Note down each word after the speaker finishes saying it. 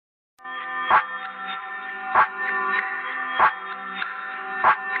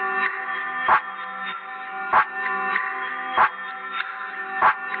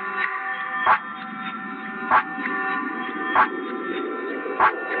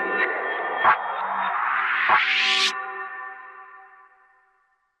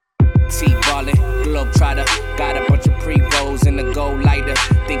water. Got a bunch of pre-rolls and a gold lighter.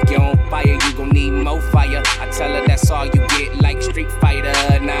 Think you're on fire, you gon' need more fire. I tell her that's all you get, like Street Fighter.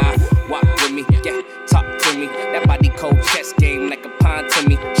 Nah, walk with me, yeah, talk to me. That body cold chess game like a pawn to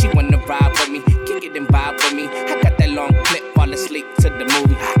me. She wanna ride with me, kick it and vibe with me. I got that long clip, fall asleep to the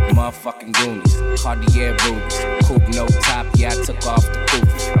movie. Motherfucking Goonies, Cartier rubies. Coupe no top, yeah, I took off the coupe.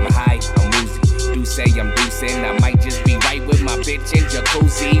 I'm high, I'm woozy. Do say I'm deucing, I might just be right with my bitch in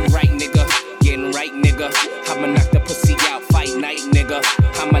jacuzzi. Right, nigga, getting right, nigga. I'ma knock the pussy out, fight night, nigga.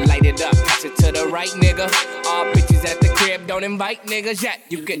 I'ma light it up, pass it to the right, nigga. All bitches at the crib, don't invite niggas yet.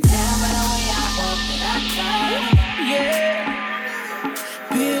 You can tell by the way I walk that I yeah.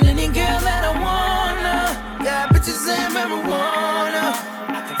 Feel any girl that I wanna. Got bitches and marijuana.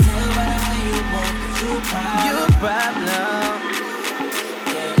 I can tell by the way you walk that you a problem.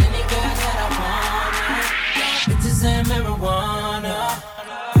 Feel any girl that I wanna. Got bitches and marijuana.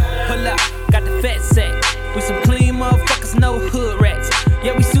 Pull up, got the fat sack. We some clean motherfuckers, no hood rats.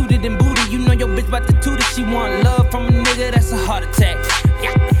 Yeah, we suited and booty. You know your bitch bout to toot it. She want love from a nigga, that's a heart attack.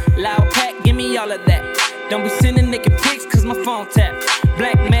 Yeah, loud pack, give me all of that. Don't be sending naked pics, cause my phone tap.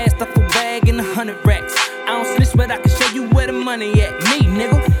 Black mask, duffel bag, and 100 racks. I don't snitch, but I can show you where the money at. Me,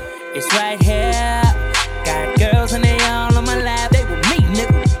 nigga, it's right here. Got girls and they all on my lap. They with me,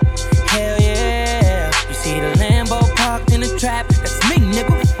 nigga. Hell yeah. You see the Lambo parked in the trap. That's me,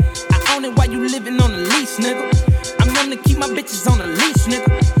 nigga. I own it while you living on the lease, nigga. I'm known to keep my bitches on the leash, nigga.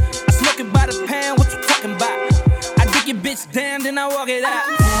 I smoke it by the pound, what you talking about? I dig your bitch down, then I walk it out.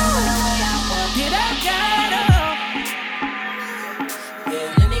 Get out, got her.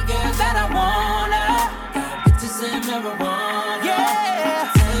 Yeah, any girl that I wanna. Got bitches and marijuana.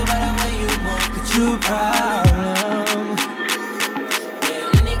 Yeah. Tell by the way you walk that you a problem.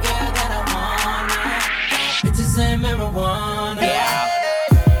 Yeah, any girl that I wanna. Got bitches and marijuana. Yeah.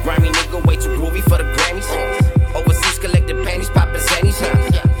 Grimy nigga, way too groovy for the Grammys. Overseas collected panties, poppin' zannies.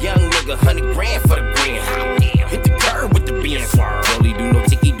 Young nigga, 100 grand for the grand. Hit the curb with the beans. Only do no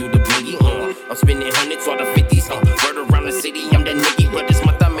ticky, do the blingy. I'm spending hundreds or the 50s. Word around the city, I'm that nigga. But this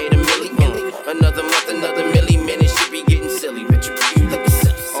month I made a milli. Another month, another milli. Man, it should be getting silly. Bitch, you looking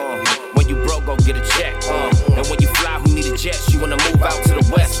silly. When you broke, go get a check. And when you fly, who need a jet? She wanna move out to the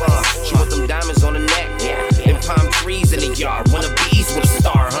west. She want them diamonds on the neck. And palm trees in the yard. Wanna bees with a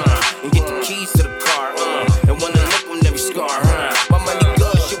star, and get the keys to the car, and wanna look on every scar, My money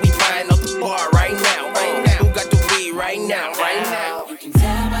good, should we buying off the bar right now, right now? Who got the weed right now, right now? You can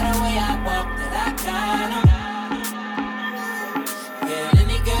tell by the way I walk that I got 'em. Yeah,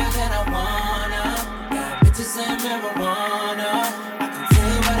 any girl that I wanna. Got bitches and marijuana. I can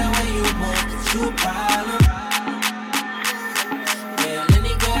tell by the way you walk that you a problem. Yeah,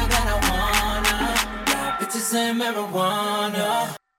 any girl that I wanna. Got bitches and marijuana.